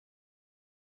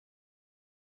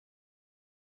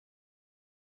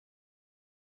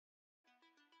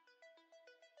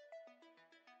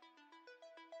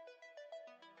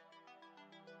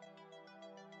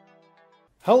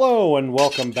Hello and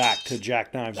welcome back to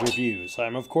Jack Knives Reviews.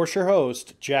 I'm of course your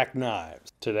host, Jack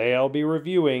Knives. Today I'll be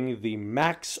reviewing the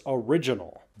Max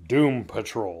Original, Doom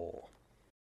Patrol.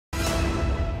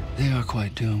 They are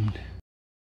quite doomed.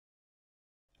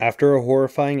 After a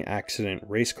horrifying accident,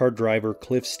 race car driver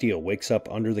Cliff Steele wakes up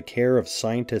under the care of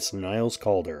scientist Niles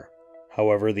Caulder.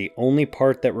 However, the only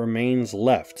part that remains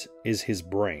left is his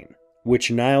brain, which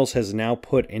Niles has now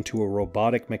put into a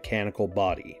robotic mechanical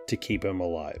body to keep him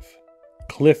alive.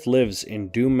 Cliff lives in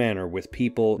Doom Manor with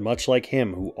people much like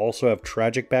him who also have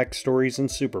tragic backstories and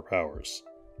superpowers.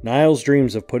 Niles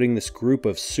dreams of putting this group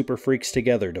of super freaks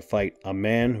together to fight a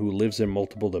man who lives in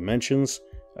multiple dimensions,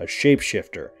 a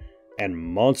shapeshifter, and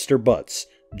monster butts,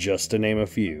 just to name a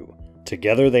few.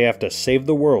 Together they have to save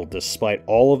the world despite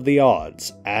all of the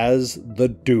odds as the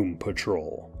Doom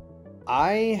Patrol.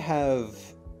 I have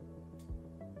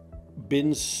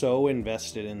been so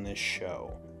invested in this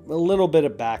show. A little bit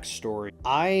of backstory.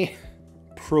 I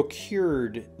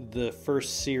procured the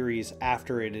first series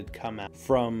after it had come out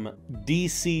from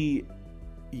DC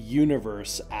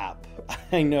Universe app.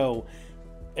 I know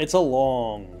it's a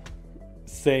long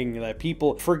thing that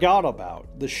people forgot about.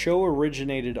 The show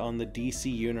originated on the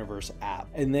DC Universe app,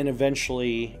 and then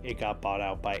eventually it got bought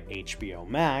out by HBO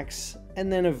Max,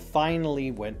 and then it finally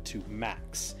went to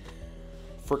Max.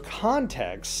 For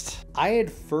context, I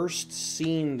had first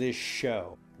seen this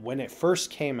show when it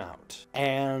first came out,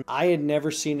 and I had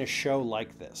never seen a show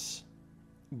like this,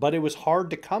 but it was hard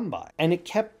to come by, and it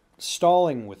kept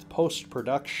stalling with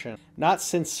post-production. Not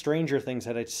since Stranger Things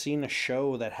had I seen a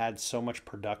show that had so much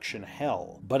production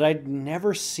hell, but I'd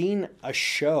never seen a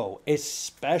show,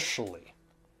 especially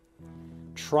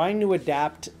trying to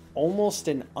adapt almost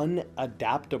an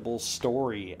unadaptable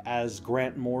story as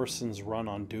Grant Morrison's run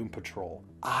on Doom Patrol.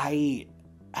 I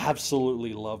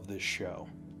absolutely love this show.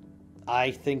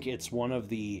 I think it's one of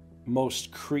the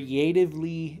most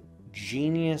creatively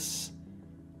genius,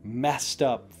 messed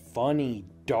up, funny,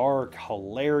 dark,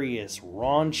 hilarious,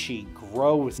 raunchy,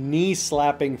 gross,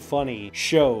 knee-slapping funny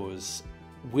shows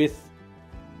with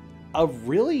a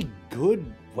really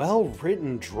good,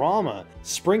 well-written drama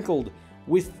sprinkled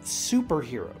with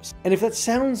superheroes. And if that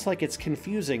sounds like it's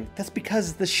confusing, that's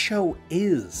because the show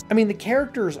is. I mean, the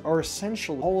characters are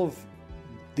essentially all of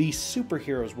these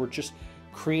superheroes were just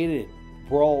created.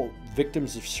 We're all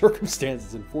victims of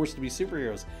circumstances and forced to be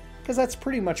superheroes, because that's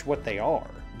pretty much what they are.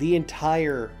 The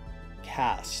entire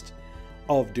cast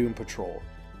of Doom Patrol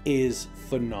is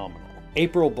phenomenal.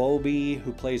 April Bowlby,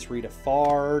 who plays Rita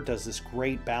Farr, does this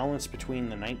great balance between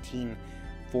the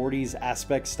 1940s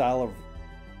aspect style of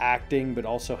acting, but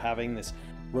also having this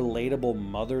relatable,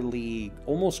 motherly,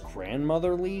 almost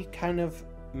grandmotherly kind of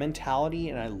mentality,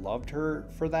 and I loved her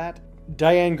for that.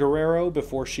 Diane Guerrero,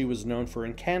 before she was known for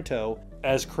Encanto,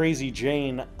 as Crazy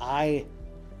Jane. I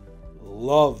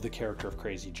love the character of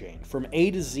Crazy Jane. From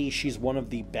A to Z, she's one of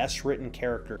the best written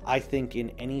characters, I think, in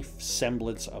any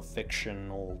semblance of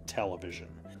fictional television.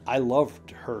 I loved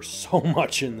her so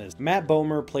much in this. Matt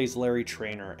Bomer plays Larry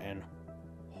Trainor, and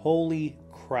holy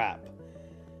crap.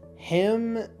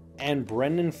 Him and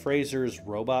Brendan Fraser's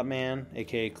Robot Man,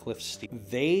 aka Cliff Steele,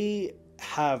 they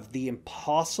have the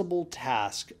impossible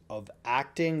task of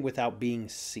acting without being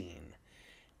seen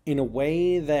in a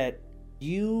way that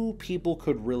few people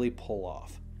could really pull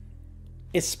off.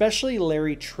 Especially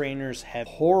Larry Trainor's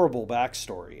horrible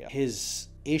backstory. His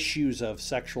issues of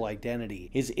sexual identity,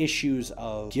 his issues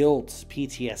of guilt,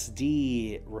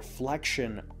 PTSD,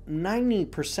 reflection.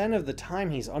 90% of the time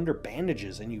he's under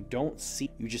bandages and you don't see,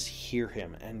 you just hear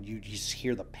him and you just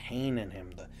hear the pain in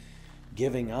him, the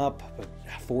giving up, but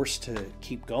forced to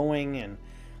keep going. And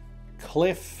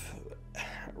Cliff,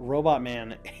 Robot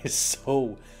Man, is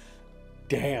so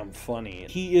damn funny.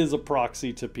 He is a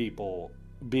proxy to people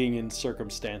being in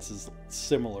circumstances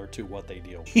similar to what they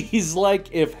deal with. He's like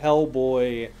if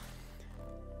Hellboy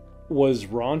was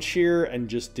raunchier and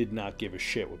just did not give a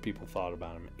shit what people thought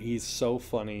about him. He's so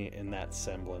funny in that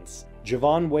semblance.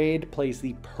 Javon Wade plays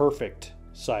the perfect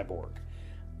Cyborg.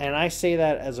 And I say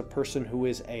that as a person who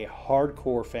is a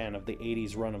hardcore fan of the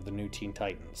 80s run of the New Teen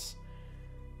Titans.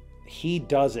 He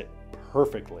does it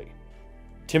perfectly.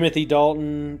 Timothy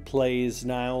Dalton plays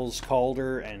Niles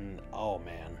Caulder, and oh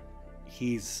man,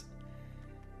 he's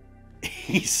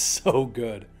so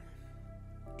good.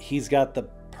 He's got the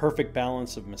perfect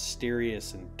balance of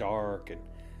mysterious and dark and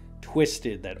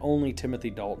twisted that only Timothy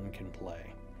Dalton can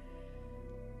play.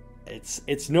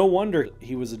 It's no wonder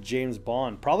he was a James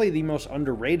Bond, probably the most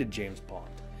underrated James Bond.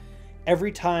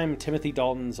 Every time Timothy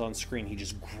Dalton's on screen, he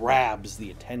just grabs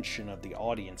the attention of the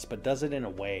audience, but does it in a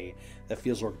way that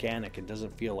feels organic and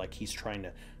doesn't feel like he's trying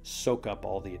to soak up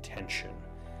all the attention.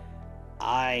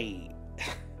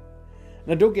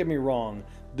 Now, don't get me wrong,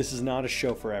 this is not a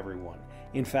show for everyone.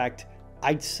 In fact,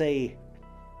 I'd say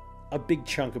a big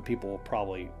chunk of people will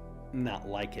probably not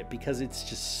like it because it's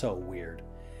just so weird.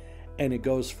 And it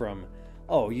goes from,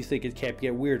 oh, you think it can't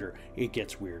get weirder? It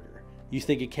gets weirder. You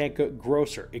think it can't get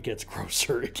grosser? It gets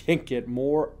grosser. It can't get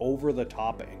more over the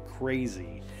top and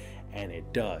crazy. And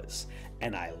it does.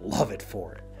 And I love it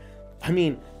for it. I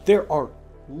mean, there are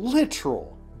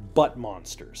literal butt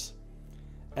monsters.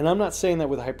 And I'm not saying that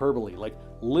with hyperbole. Like,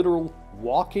 literal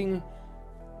walking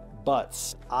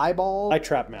butts. Eyeball, eye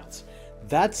trap mouths.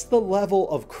 That's the level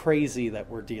of crazy that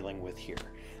we're dealing with here.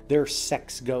 There's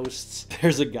sex ghosts.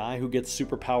 There's a guy who gets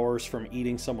superpowers from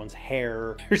eating someone's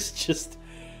hair. There's just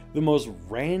the most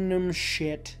random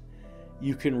shit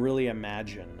you can really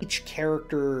imagine. Each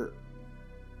character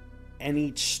and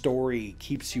each story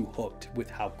keeps you hooked with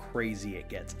how crazy it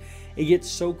gets. It gets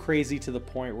so crazy to the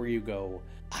point where you go,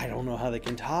 I don't know how they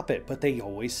can top it, but they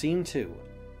always seem to.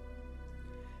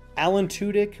 Alan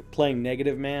Tudyk playing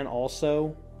Negative Man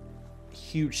also,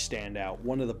 huge standout.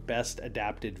 One of the best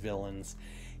adapted villains.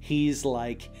 He's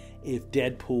like if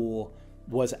Deadpool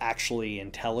was actually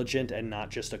intelligent and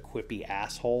not just a quippy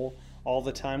asshole all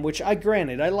the time, which I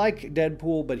granted, I like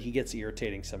Deadpool, but he gets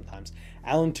irritating sometimes.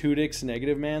 Alan Tudyk's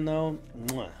Negative Man, though,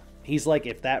 he's like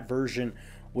if that version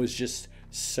was just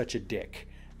such a dick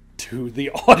to the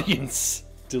audience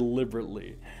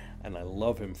deliberately, and I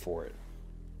love him for it.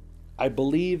 I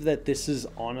believe that this is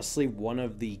honestly one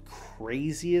of the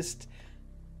craziest,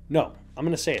 no, I'm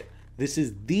going to say it, this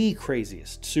is the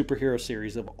craziest superhero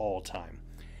series of all time.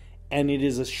 And it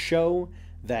is a show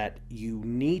that you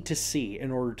need to see in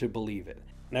order to believe it.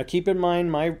 Now keep in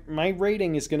mind, my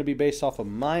rating is going to be based off of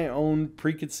my own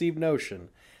preconceived notion.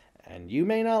 And you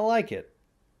may not like it,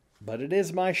 but it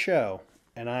is my show,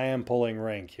 and I am pulling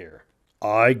rank here.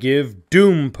 I give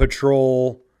Doom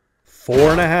Patrol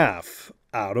 4.5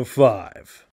 out of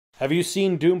 5. Have you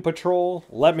seen Doom Patrol?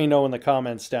 Let me know in the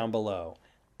comments down below.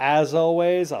 As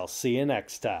always, I'll see you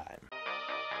next time.